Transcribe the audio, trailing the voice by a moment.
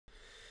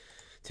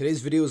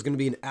Today's video is going to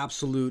be an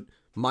absolute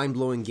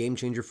mind-blowing game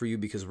changer for you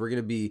because we're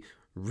going to be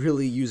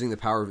really using the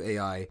power of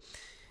AI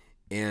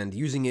and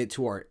using it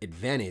to our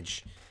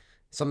advantage.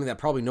 Something that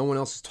probably no one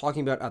else is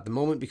talking about at the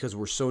moment because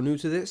we're so new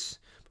to this.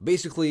 But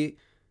basically,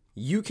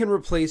 you can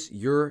replace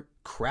your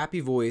crappy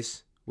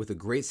voice with a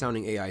great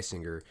sounding AI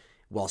singer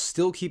while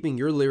still keeping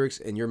your lyrics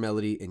and your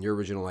melody and your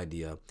original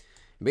idea.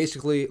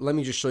 Basically, let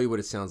me just show you what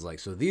it sounds like.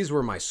 So these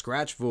were my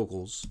scratch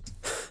vocals.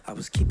 I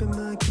was keeping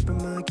my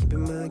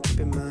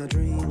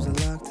dreams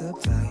locked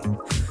up tight.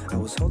 I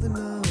was holding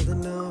on through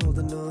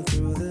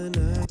the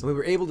night. And we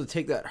were able to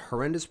take that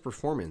horrendous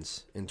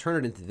performance and turn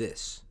it into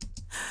this.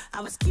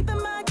 I was keeping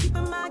my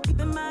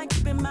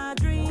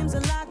dreams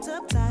locked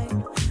up tight.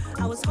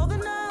 I was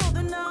holding on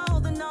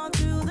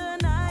through the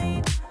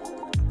night.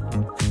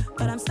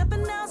 But I'm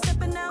stepping out.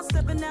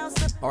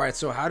 All right,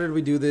 so how did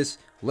we do this?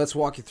 Let's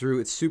walk you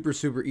through. It's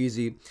super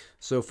easy.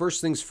 So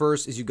first things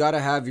first is you got to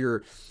have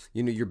your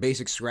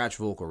basic scratch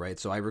vocal, right?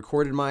 So I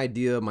recorded my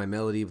idea, my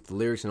melody with the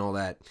lyrics and all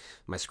that.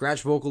 My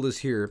scratch vocal is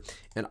here,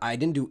 and I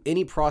didn't do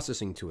any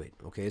processing to it,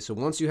 okay? So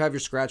once you have your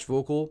scratch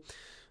vocal,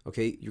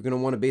 okay, you're going to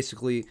want to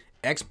basically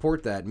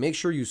export that. Make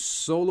sure you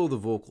solo the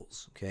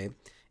vocals, okay?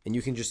 And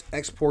you can just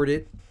export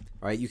it,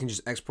 all right? You can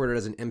just export it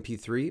as an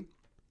MP3.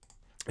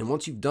 And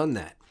once you've done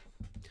that,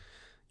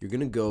 you're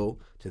going to go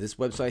to this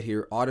website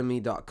here,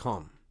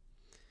 Audemy.com,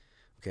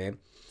 okay?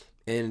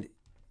 And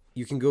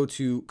you can go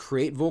to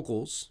create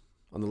vocals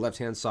on the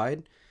left-hand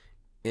side.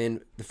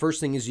 And the first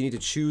thing is you need to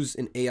choose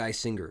an AI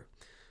singer.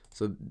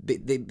 So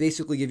they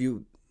basically give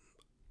you,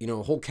 a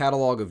whole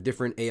catalog of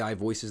different AI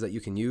voices that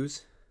you can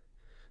use.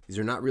 These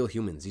are not real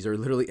humans. These are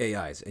literally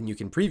AIs, and you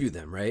can preview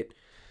them, right?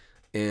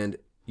 And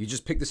you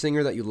just pick the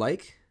singer that you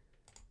like.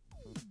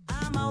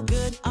 I'm all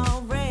good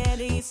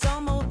already, so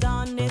moved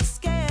on, it's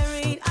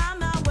scary. I'm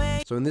not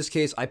waiting. So in this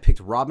case, I picked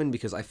Robin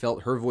because I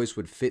felt her voice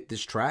would fit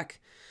this track.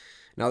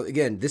 Now,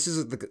 again, this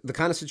is the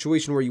kind of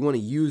situation where you want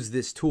to use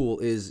this tool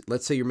is,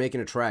 let's say you're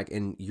making a track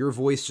and your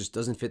voice just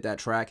doesn't fit that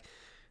track.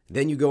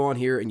 Then you go on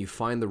here and you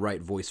find the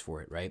right voice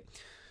for it, right?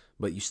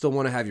 But you still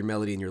want to have your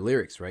melody and your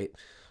lyrics, right?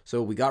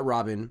 So we got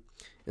Robin.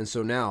 And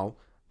so now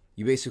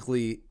you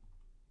basically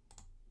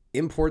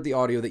import the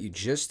audio that you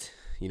just,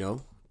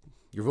 your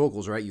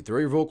vocals, right? You throw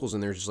your vocals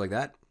in there just like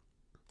that.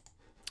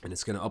 And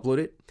it's going to upload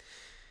it.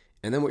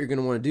 And then what you're going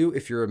to want to do,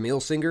 if you're a male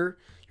singer,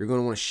 you're going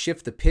to want to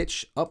shift the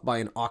pitch up by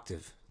an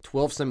octave.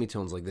 12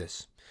 semitones like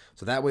this.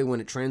 So that way when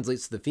it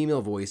translates to the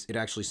female voice, it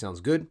actually sounds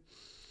good.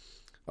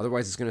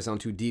 Otherwise, it's going to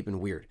sound too deep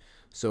and weird.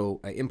 So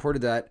I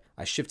imported that.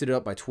 I shifted it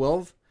up by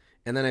 12.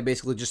 And then I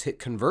basically just hit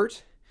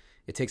convert.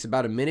 It takes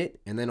about a minute.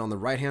 And then on the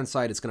right-hand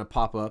side, it's going to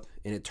pop up.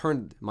 And it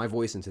turned my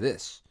voice into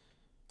this.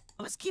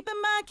 I was keeping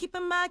my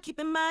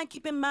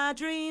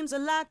dreams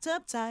locked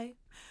up tight.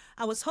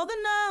 I was holding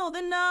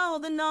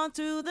on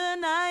through the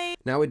night.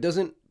 Now, it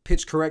doesn't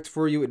pitch correct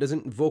for you. It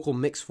doesn't vocal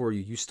mix for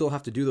you. You still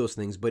have to do those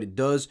things, but it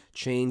does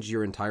change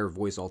your entire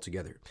voice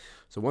altogether.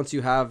 So once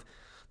you have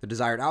the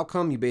desired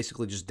outcome, you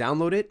basically just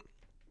download it,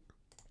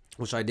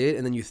 which I did,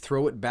 and then you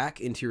throw it back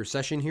into your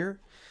session here.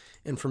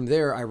 And from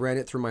there, I ran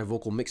it through my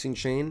vocal mixing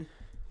chain,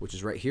 which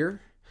is right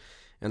here.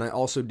 And I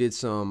also did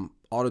some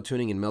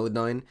auto-tuning in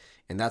Melodyne,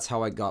 and that's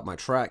how I got my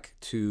track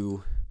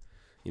to,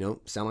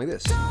 sound like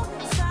this.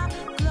 Don't stop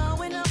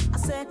glowing up. I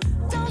said,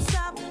 don't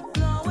stop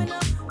glowing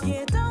up.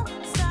 Yeah,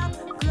 don't stop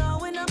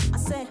glowing up. I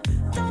said,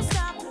 don't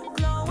stop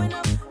glowing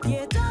up.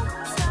 Yeah,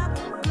 don't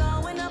stop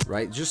glowing up.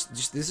 Right? Just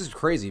this is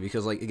crazy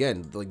because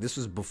again, this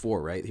was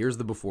before, right? Here's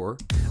the before.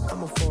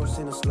 I'm a force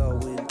in a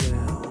slowing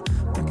down.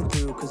 Breaking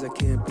through cause I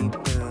can't be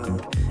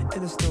bound.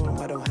 In a storm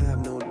I don't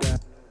have no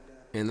doubt.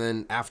 And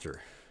then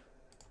after.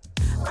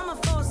 I'm a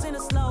force in a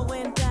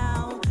slowing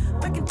down.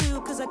 Breaking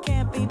through cause I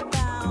can't be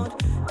bound.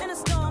 In a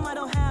storm I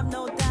don't have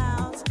no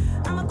doubts.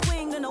 I'm a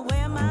queen gonna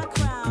wear my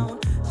crown.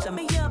 Shut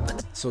me up.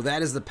 So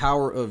that is the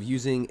power of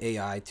using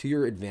AI to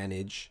your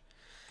advantage.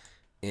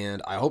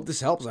 And I hope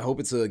this helps. I hope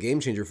it's a game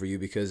changer for you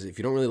because if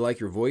you don't really like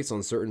your voice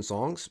on certain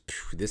songs,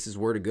 this is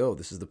where to go.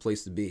 This is the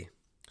place to be.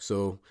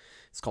 So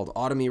it's called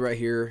Audemy right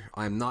here.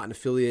 I'm not an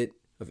affiliate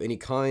of any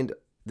kind.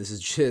 This is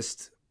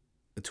just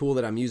a tool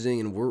that I'm using,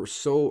 and we're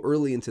so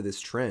early into this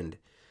trend.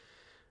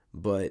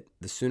 But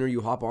the sooner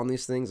you hop on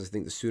these things, I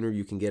think the sooner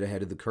you can get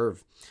ahead of the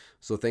curve.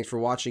 So thanks for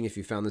watching. If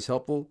you found this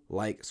helpful,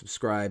 like,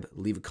 subscribe,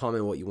 leave a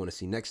comment what you want to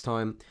see next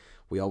time.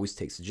 We always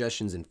take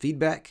suggestions and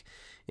feedback.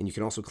 And you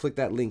can also click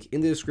that link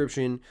in the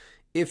description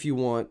if you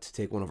want to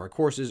take one of our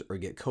courses or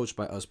get coached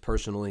by us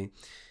personally.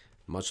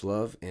 Much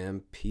love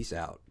and peace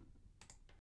out.